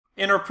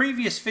In our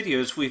previous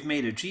videos, we've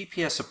made a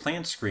GPS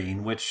plant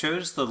screen which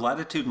shows the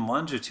latitude and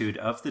longitude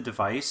of the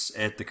device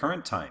at the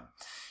current time.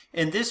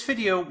 In this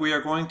video, we are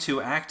going to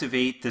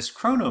activate this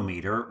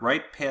chronometer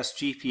right past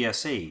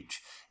GPS age.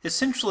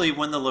 Essentially,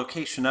 when the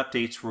location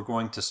updates, we're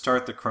going to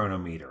start the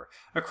chronometer.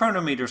 A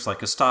chronometer is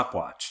like a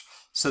stopwatch.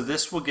 So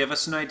this will give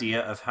us an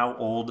idea of how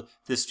old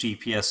this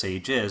GPS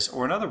age is,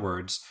 or in other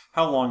words,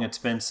 how long it's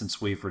been since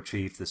we've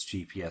retrieved this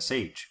GPS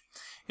age.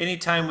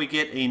 Anytime we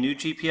get a new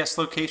GPS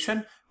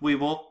location, we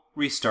will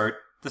restart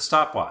the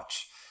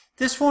stopwatch.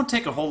 This won't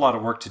take a whole lot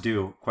of work to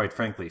do, quite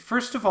frankly.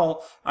 First of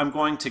all, I'm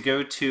going to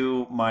go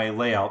to my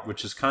layout,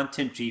 which is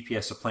Content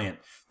GPS Plant.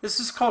 This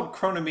is called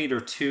Chronometer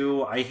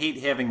 2. I hate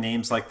having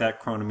names like that,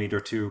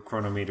 Chronometer 2,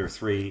 Chronometer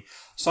 3.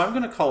 So I'm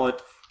going to call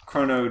it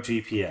Chrono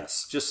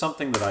GPS, just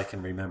something that I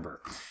can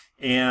remember.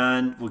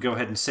 And we'll go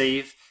ahead and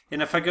save.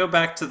 And if I go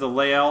back to the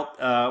layout,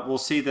 we'll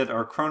see that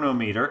our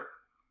chronometer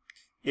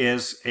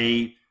is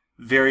a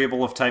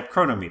variable of type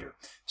chronometer.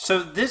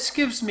 So this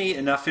gives me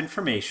enough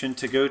information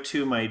to go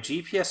to my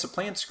GPS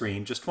plant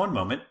screen, just one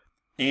moment,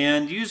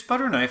 and use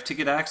butter knife to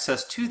get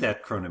access to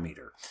that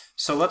chronometer.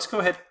 So let's go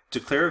ahead,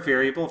 declare a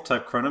variable of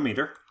type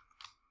chronometer,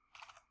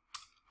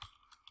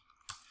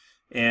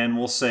 and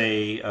we'll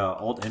say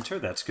Alt-Enter,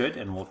 that's good,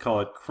 and we'll call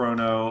it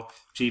Chrono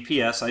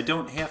GPS. I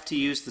don't have to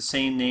use the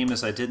same name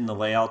as I did in the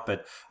layout,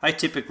 but I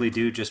typically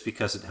do just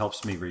because it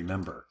helps me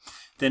remember.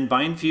 Then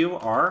bind view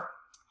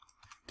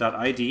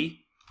r.id.chrono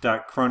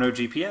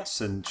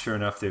GPS, and sure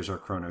enough, there's our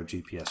Chrono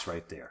GPS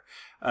right there.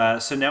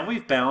 So now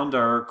we've bound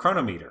our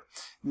chronometer.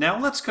 Now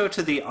let's go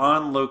to the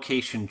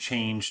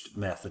onLocationChanged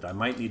method. I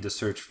might need to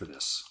search for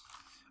this.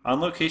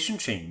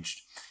 OnLocationChanged.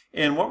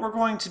 And what we're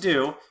going to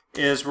do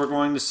is we're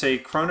going to say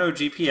Chrono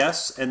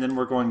GPS, and then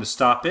we're going to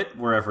stop it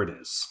wherever it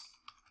is.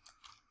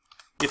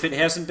 If it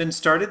hasn't been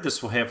started,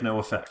 this will have no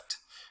effect.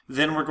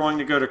 Then we're going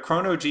to go to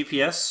Chrono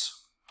GPS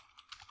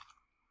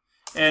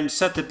and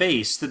set the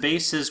base. The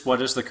base is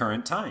what is the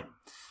current time.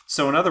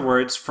 So in other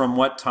words, from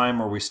what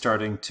time are we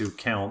starting to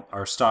count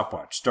our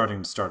stopwatch,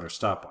 starting to start our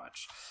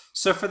stopwatch.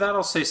 So for that,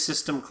 I'll say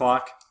system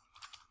clock,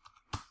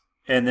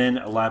 and then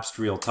elapsed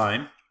real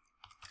time.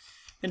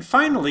 And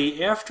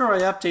finally, after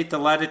I update the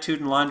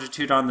latitude and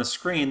longitude on the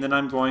screen, then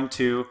I'm going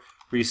to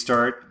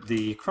restart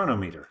the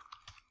chronometer.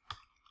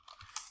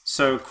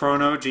 So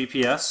chrono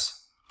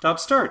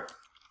GPS.start.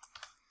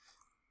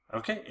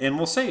 Okay, and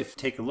we'll save.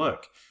 Take a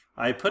look.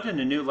 I put in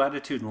a new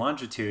latitude and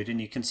longitude, and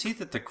you can see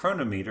that the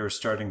chronometer is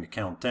starting to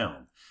count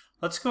down.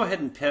 Let's go ahead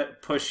and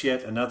push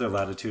yet another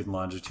latitude and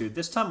longitude.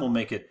 This time we'll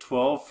make it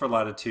 12 for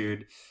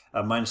latitude,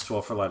 minus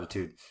 12 for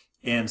latitude,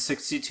 and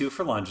 62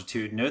 for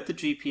longitude. Note the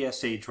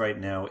GPS age right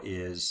now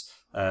is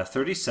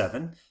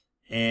 37,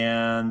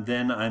 and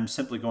then I'm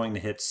simply going to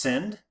hit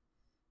send,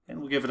 and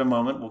we'll give it a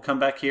moment. We'll come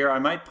back here. I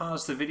might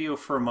pause the video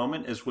for a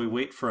moment as we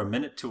wait for a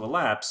minute to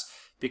elapse,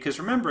 because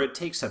remember, it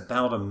takes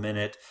about a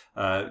minute,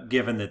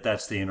 given that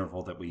that's the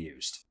interval that we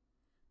used.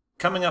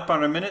 Coming up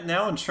on a minute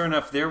now, and sure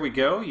enough, there we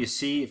go. You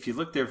see, if you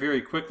look there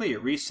very quickly,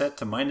 it reset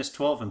to minus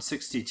 12 and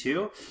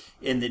 62,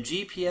 and the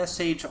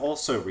GPS age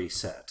also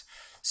reset.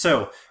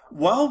 So,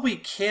 while we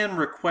can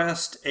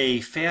request a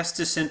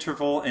fastest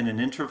interval and an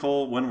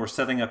interval when we're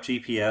setting up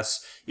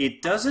GPS,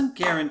 it doesn't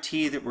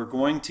guarantee that we're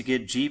going to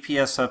get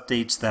GPS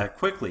updates that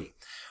quickly.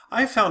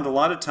 I found a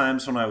lot of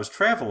times when I was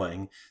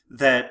traveling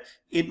that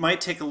it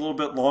might take a little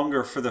bit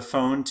longer for the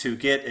phone to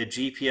get a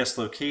GPS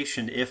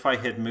location if I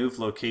had moved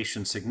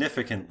location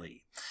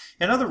significantly.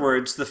 In other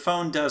words, the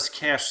phone does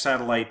cache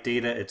satellite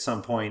data at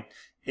some point,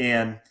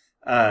 and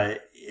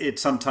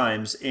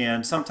sometimes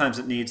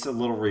it needs a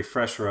little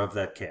refresher of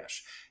that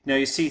cache. Now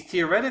you see,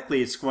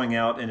 theoretically it's going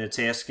out and it's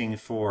asking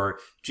for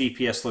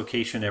GPS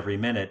location every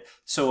minute.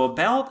 So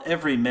about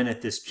every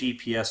minute this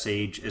GPS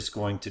age is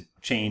going to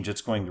change,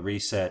 it's going to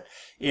reset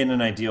in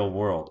an ideal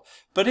world.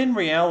 But in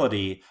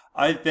reality,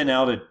 I've been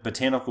out at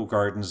botanical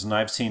gardens and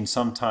I've seen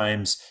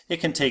sometimes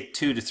it can take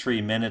 2 to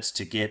 3 minutes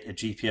to get a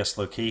GPS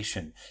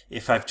location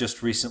if I've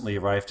just recently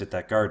arrived at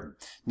that garden.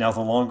 Now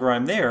the longer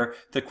I'm there,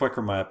 the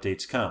quicker my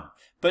updates come.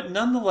 But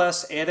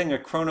nonetheless, adding a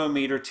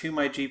chronometer to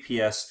my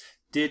GPS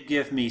did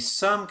give me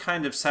some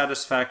kind of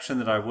satisfaction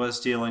that I was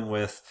dealing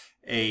with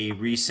a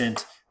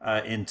recent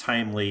and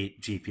timely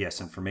GPS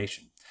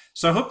information.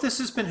 So I hope this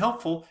has been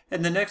helpful.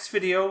 In the next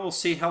video, we'll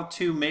see how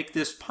to make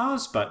this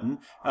pause button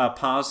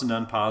pause and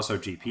unpause our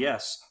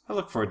GPS. I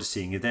look forward to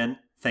seeing you then.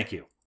 Thank you.